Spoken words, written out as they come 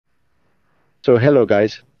So hello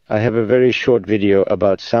guys, I have a very short video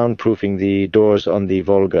about soundproofing the doors on the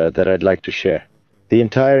Volga that I'd like to share. The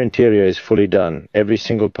entire interior is fully done, every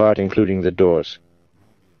single part including the doors.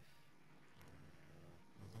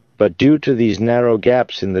 But due to these narrow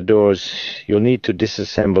gaps in the doors, you'll need to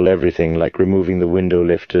disassemble everything, like removing the window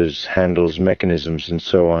lifters, handles, mechanisms, and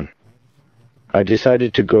so on. I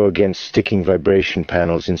decided to go against sticking vibration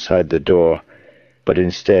panels inside the door, but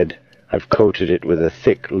instead I've coated it with a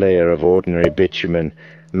thick layer of ordinary bitumen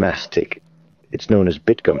mastic. It's known as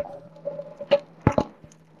bitgum.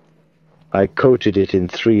 I coated it in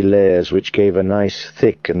 3 layers, which gave a nice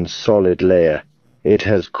thick and solid layer. It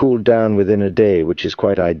has cooled down within a day, which is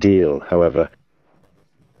quite ideal, however.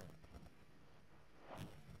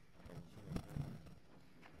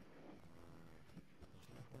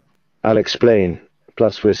 I'll explain.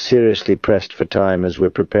 Plus, we're seriously pressed for time as we're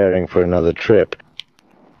preparing for another trip.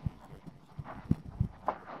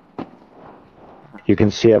 You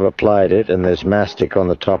can see I've applied it, and there's mastic on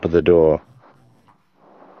the top of the door.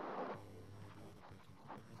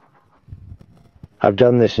 I've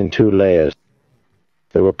done this in 2 layers.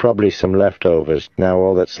 There were probably some leftovers. Now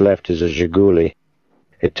all that's left is a Zhiguli.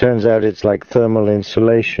 It turns out it's like thermal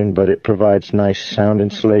insulation, but it provides nice sound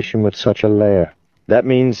insulation with such a layer. That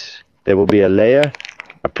means there will be a layer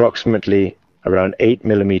approximately around 8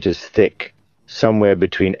 millimeters thick, somewhere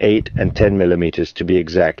between 8 and 10 millimeters to be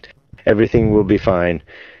exact. Everything will be fine.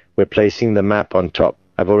 We're placing the map on top.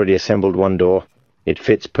 I've already assembled 1 door. It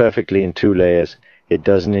fits perfectly in 2 layers. It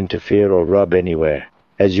doesn't interfere or rub anywhere.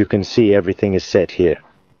 As you can see, everything is set here.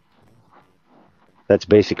 That's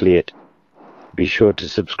basically it. Be sure to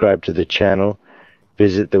subscribe to the channel,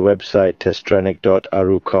 visit the website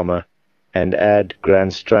testranik.aru, and add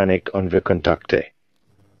Grand Stranik on Vykontakte.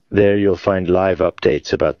 There you'll find live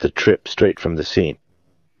updates about the trip straight from the scene.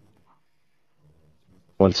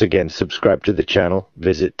 Once again, subscribe to the channel,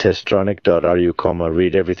 visit testranik.aru,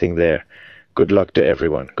 read everything there. Good luck to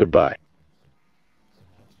everyone. Goodbye.